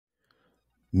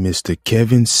Mr.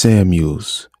 Kevin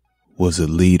Samuels was a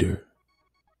leader.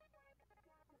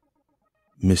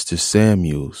 Mr.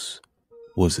 Samuels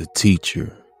was a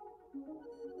teacher.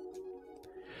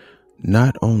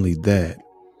 Not only that,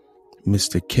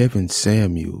 Mr. Kevin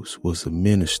Samuels was a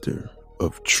minister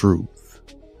of truth.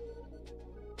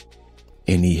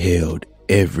 And he held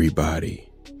everybody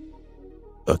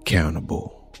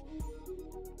accountable.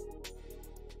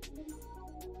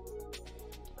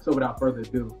 So without further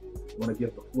ado, I want to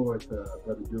give the floor to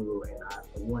Brother Duru, and I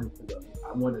want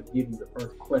to give you the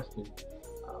first question,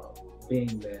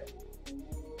 being that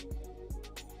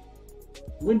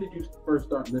when did you first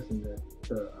start listening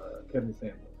to Kevin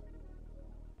Samuels?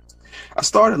 I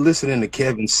started listening to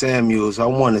Kevin Samuels, I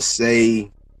want to say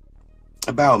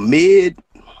about mid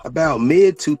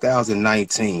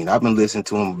 2019. I've been listening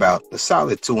to him about a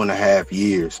solid 2.5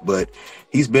 years, but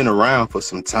he's been around for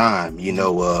some time.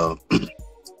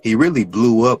 He really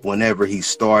blew up whenever he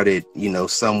started,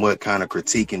 somewhat kind of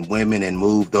critiquing women and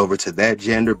moved over to that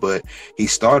gender. But he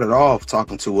started off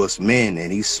talking to us men,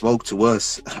 and he spoke to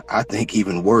us, I think,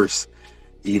 even worse.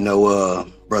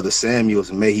 Brother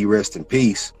Samuels, may he rest in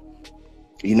peace.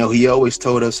 He always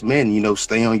told us men,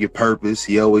 stay on your purpose.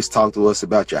 He always talked to us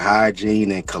about your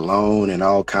hygiene and cologne and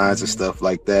all kinds of stuff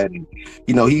like that. And,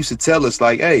 he used to tell us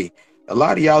like, hey, a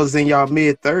lot of y'all is in y'all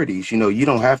mid-30s. You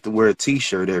don't have to wear a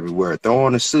t-shirt everywhere. Throw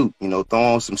on a suit, throw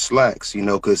on some slacks,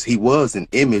 because he was an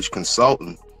image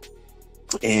consultant.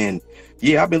 And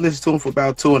yeah, I've been listening to him for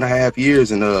about 2.5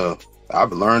 years, and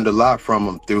I've learned a lot from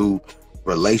him through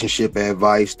relationship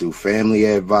advice, through family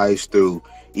advice, through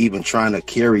even trying to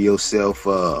carry yourself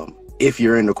if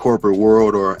you're in the corporate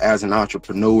world or as an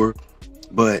entrepreneur.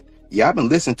 But yeah, I've been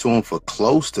listening to him for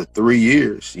close to 3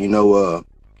 years.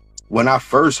 When I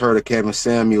first heard of Kevin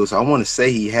Samuels, I want to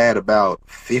say he had about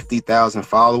 50,000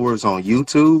 followers on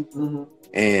YouTube. Mm-hmm.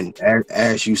 And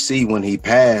as you see, when he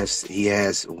passed, he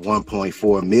has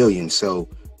 1.4 million. So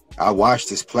I watched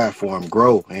his platform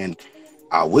grow, and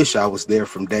I wish I was there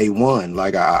from day one.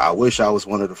 Like I wish I was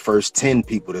one of the first 10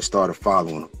 people that started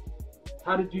following him.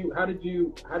 How did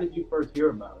you first hear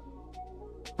about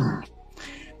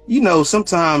it?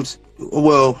 Sometimes,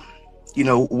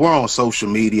 we're on social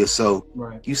media, so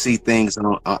right. You see things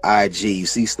on IG, you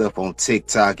see stuff on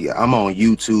TikTok. I'm on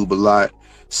YouTube a lot,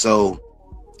 so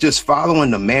just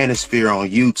following the manosphere on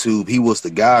YouTube, he was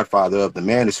the godfather of the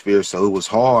manosphere, so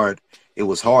it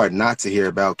was hard not to hear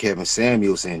about Kevin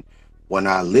Samuels. And when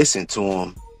I listened to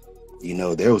him,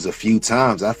 there was a few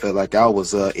times I felt like I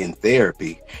was in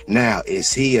therapy. Now,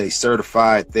 is he a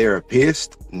certified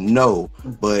therapist? No,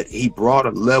 but he brought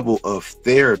a level of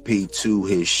therapy to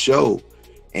his show.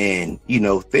 And,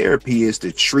 therapy is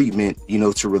the treatment,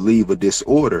 to relieve a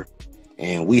disorder.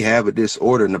 And we have a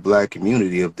disorder in the Black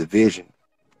community of division,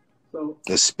 so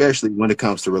especially when it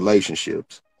comes to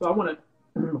relationships. So I want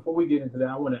to, before we get into that,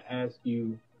 I want to ask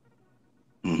you,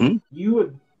 mm-hmm.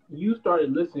 You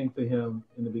started listening to him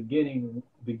in the beginning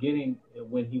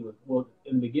when he was,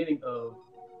 in the beginning of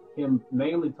him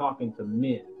mainly talking to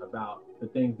men about the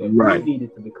things that right. we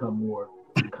needed to become more,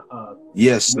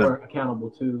 yes, more accountable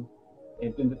to,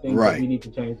 and then the things right. that we need to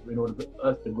change in order for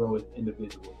us to grow as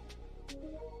individuals.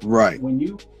 Right. When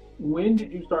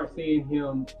did you start seeing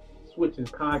him switch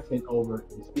his content over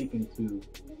and speaking to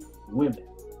women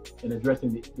and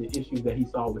addressing the issues that he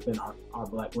saw within our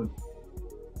Black women?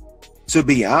 To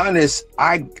be honest,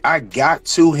 I got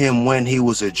to him when he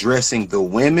was addressing the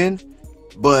women,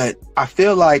 but I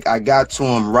feel like I got to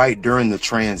him right during the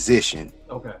transition.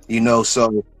 Okay.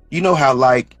 So how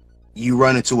like you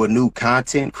run into a new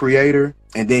content creator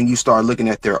and then you start looking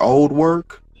at their old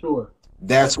work? Sure.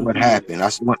 That's what happened.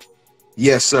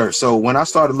 Yes, sir. So when I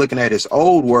started looking at his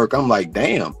old work, I'm like,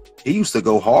 damn, he used to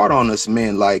go hard on us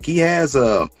men. Like he has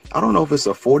I don't know if it's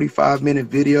a 45-minute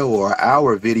video or an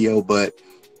hour video, but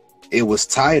it was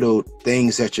titled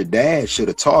Things That Your Dad Should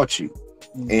Have Taught You.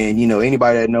 Mm-hmm. And,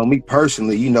 anybody that know me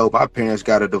personally, my parents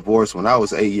got a divorce when I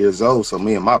was 8 years old. So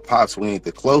me and my pops, we ain't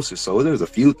the closest. So there's a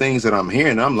few things that I'm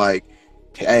hearing. I'm like,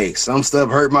 hey, some stuff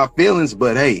hurt my feelings,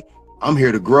 but hey, I'm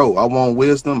here to grow. I want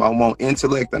wisdom. I want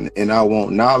intellect, and I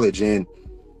want knowledge. And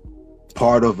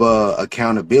part of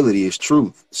accountability is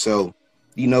truth. So,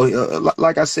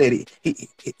 like I said,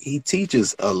 he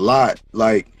teaches a lot.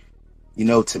 Like,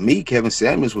 to me, Kevin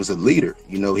Samuels was a leader.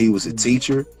 He was a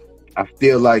teacher. I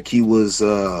feel like he was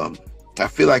a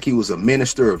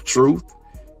minister of truth.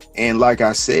 And like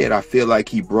I said, I feel like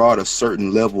he brought a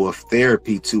certain level of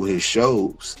therapy to his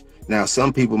shows. Now,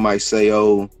 some people might say,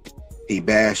 oh, he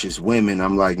bashes women.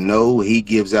 I'm like, no, he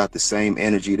gives out the same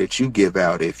energy that you give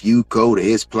out. If you go to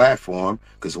his platform,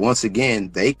 because once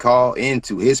again, they call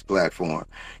into his platform.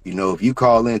 You know, if you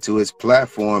call into his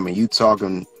platform and you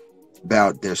talking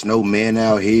about there's no men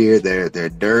out here, they're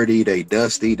dirty, they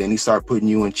dusty, then he start putting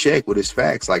you in check with his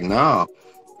facts. Like, nah,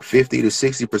 50 to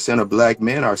 60% of black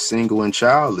men are single and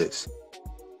childless.